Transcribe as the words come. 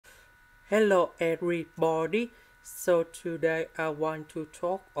Hello everybody. So today I want to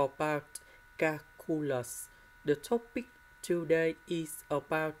talk about calculus. The topic today is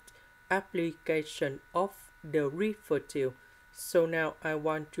about application of derivative. So now I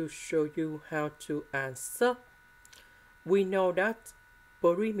want to show you how to answer. We know that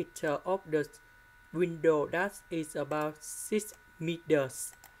perimeter of the window that is about 6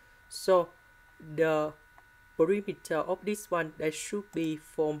 meters. So the perimeter of this one that should be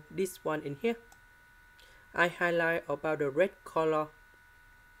from this one in here. I highlight about the red color.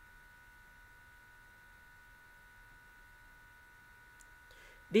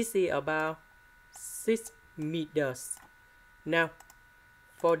 This is about 6 meters. Now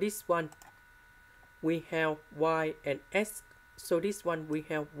for this one we have y and x. So this one we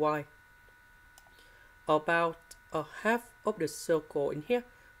have y about a half of the circle in here.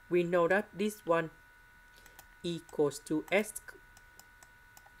 We know that this one equals to x.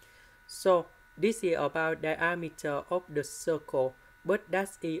 So this is about diameter of the circle, but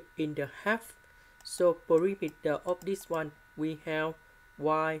that's in the half. So perimeter of this one we have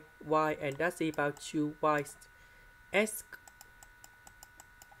y, and that's about 2y. X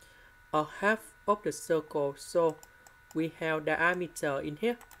a half of the circle, so we have diameter in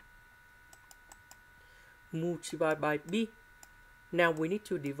here multiplied by b. Now we need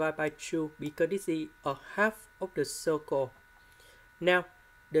to divide by 2 because this is a half of the circle. Now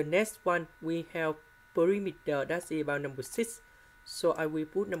the next one we have perimeter, that's about number 6. So I will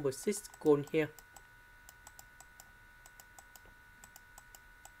put number 6 on here.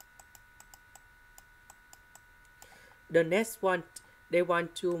 The next one, they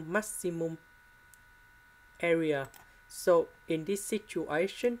want to maximum area. So in this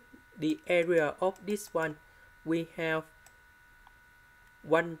situation, the area of this one, we have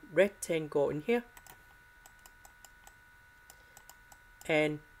one rectangle in here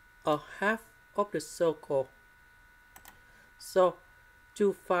and a half of the circle. So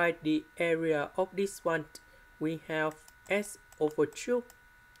to find the area of this one, we have s over 2.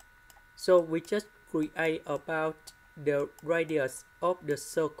 So we just create about the radius of the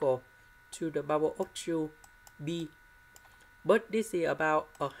circle to the power of 2b. But this is about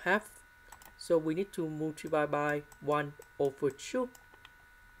a half, so we need to multiply by 1 over 2.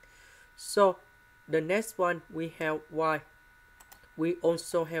 So the next one we have y. We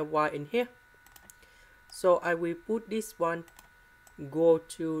also have y in here. So I will put this one go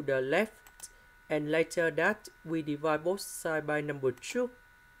to the left, and later that we divide both sides by number 2.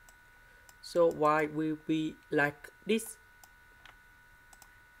 So y will be like this.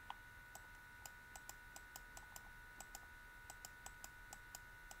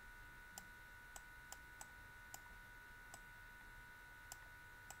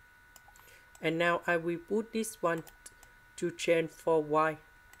 And now I will put this one to change for y.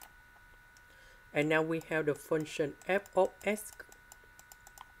 And now we have the function f of x.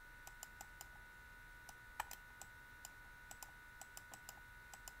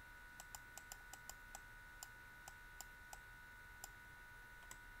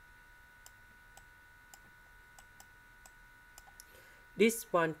 This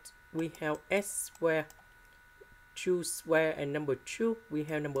one we have s square, 2 square, and number 2 we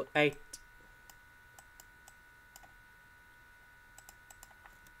have number 8.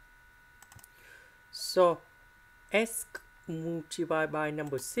 So s multiplied by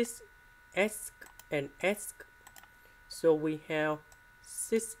number 6, s and s. So we have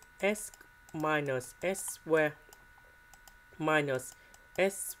 6s minus s square minus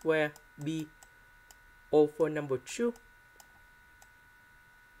s square b over number 2.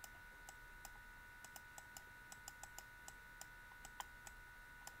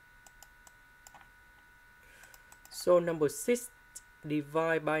 So number 6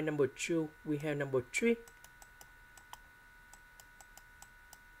 divided by number 2, we have number 3.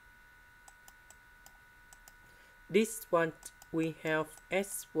 This one we have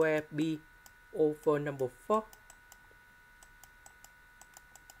s square b over number 4.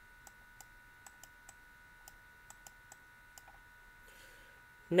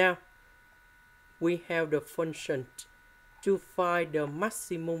 Now we have the function. To find the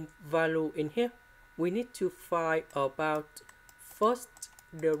maximum value in here, we need to find about first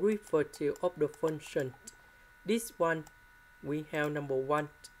derivative of the function. This one we have number 1.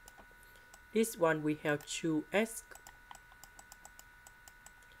 This one we have 2s.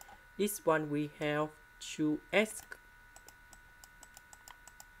 This one we have 2s.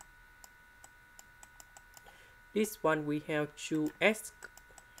 This one we have 2s.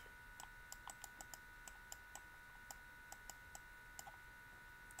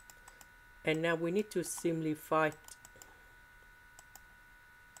 And now we need to simplify.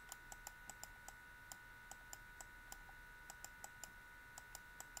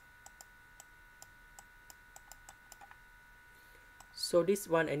 So this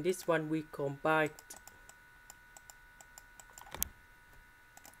one and this one we combine,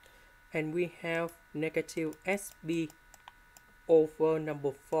 and we have negative SB over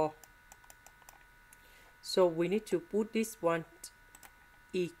number 4. So we need to put this one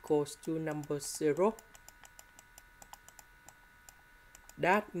equals to number 0.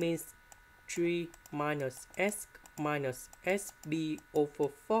 That means 3 minus S minus SB over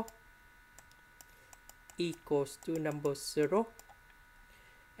 4 equals to number 0.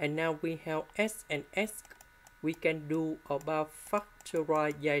 And now we have S and S. We can do about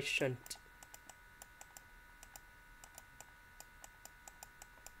factorization.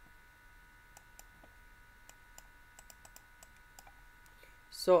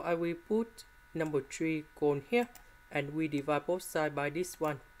 So I will put number 3 cone here, and we divide both sides by this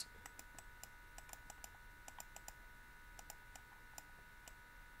one.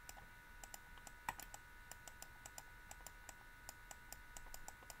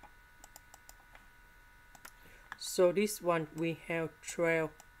 So this one we have 12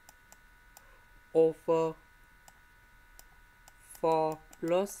 over 4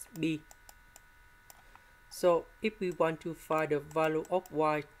 plus b. So if we want to find the value of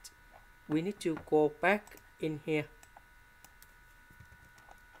y, we need to go back in here.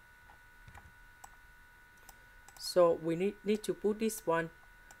 So we need to put this one,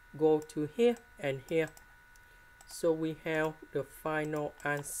 go to here and here. So we have the final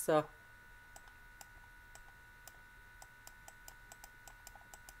answer.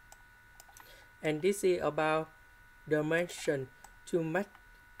 And this is about dimension to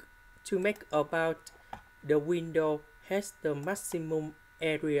make about the window has the maximum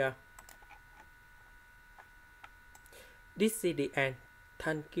area. This is the end.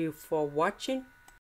 Thank you for watching.